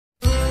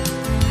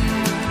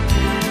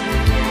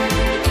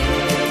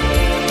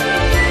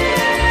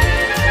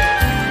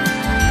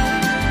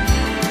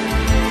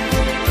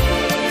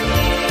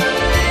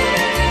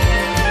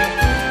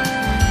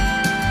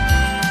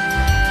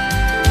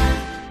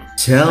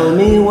Tell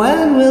me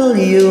when will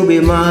you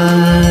be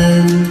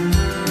mine?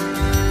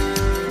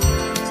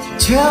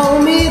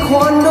 Tell me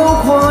quando,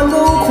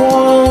 quando,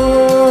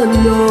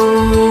 quando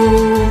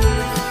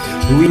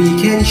we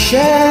can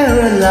share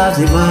a love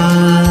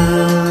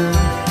divine.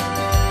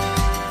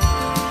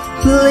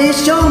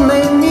 Please don't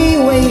make me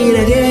wait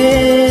again.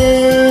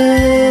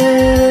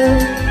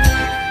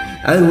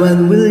 And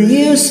when will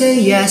you say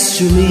yes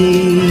to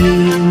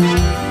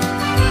me?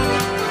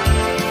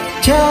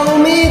 Tell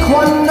me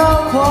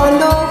quando,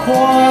 quando,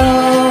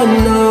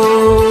 quando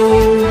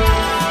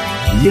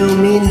you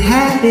mean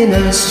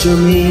happiness to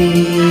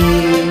me.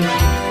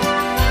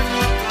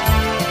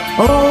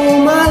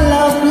 Oh my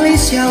love,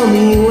 please tell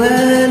me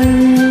when.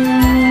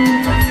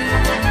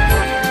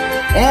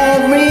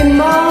 Every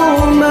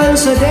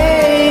moment's a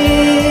day.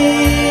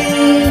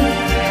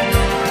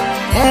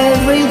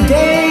 Every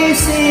day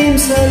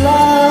seems a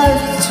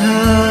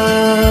lifetime.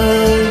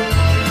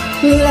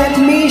 Let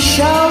me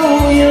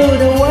show you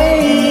the way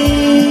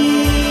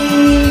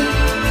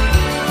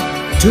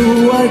to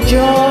a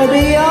joy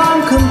beyond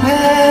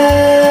compare.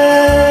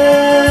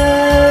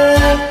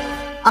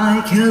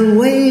 I can't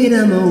wait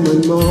a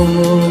moment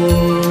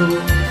more.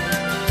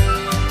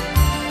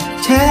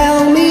 Tell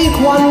me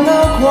quando,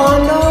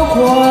 quando,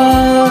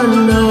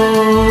 quando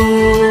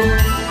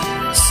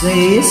say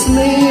it's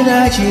me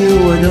that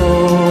you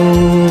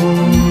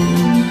adore.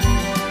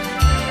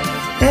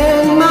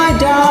 And my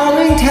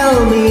darling, tell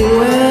me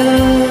when.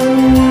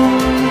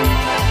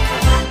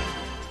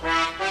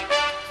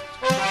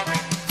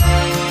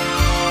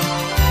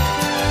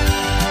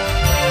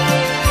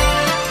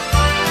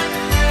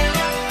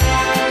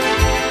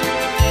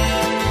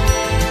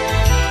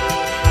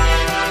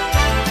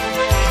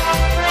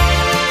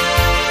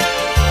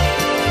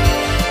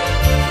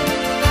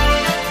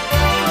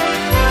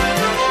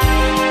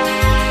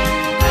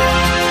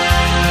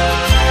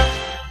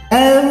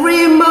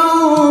 Every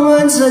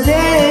moment's a day.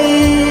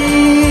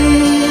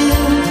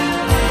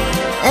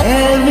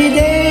 Every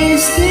day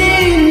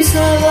seems a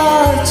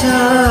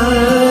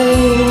lifetime.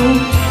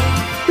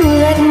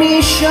 Let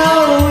me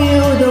show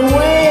you the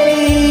way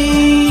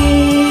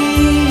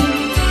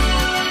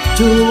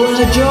to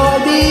a joy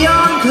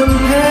beyond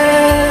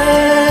compare.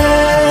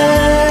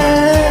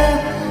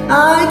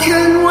 I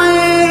can't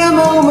wait a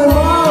moment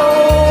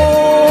more.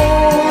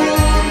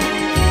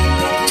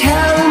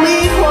 Tell me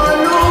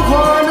quando,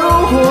 quando,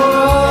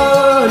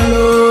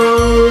 quando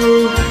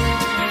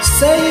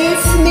say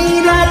it's me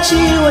that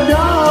you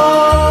adore.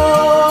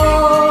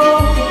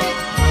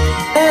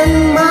 And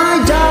my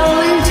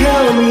darling,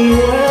 tell me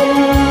when.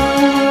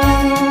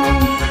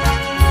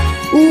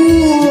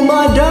 Ooh,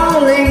 my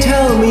darling,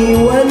 tell me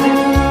when.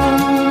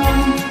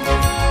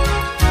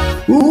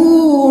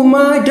 Ooh,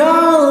 my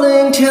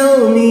darling,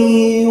 tell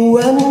me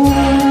when.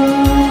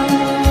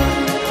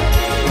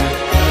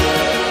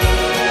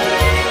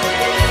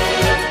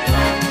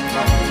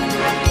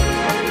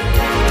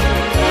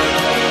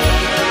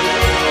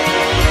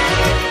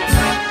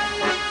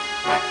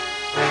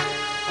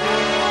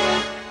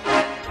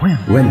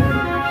 When?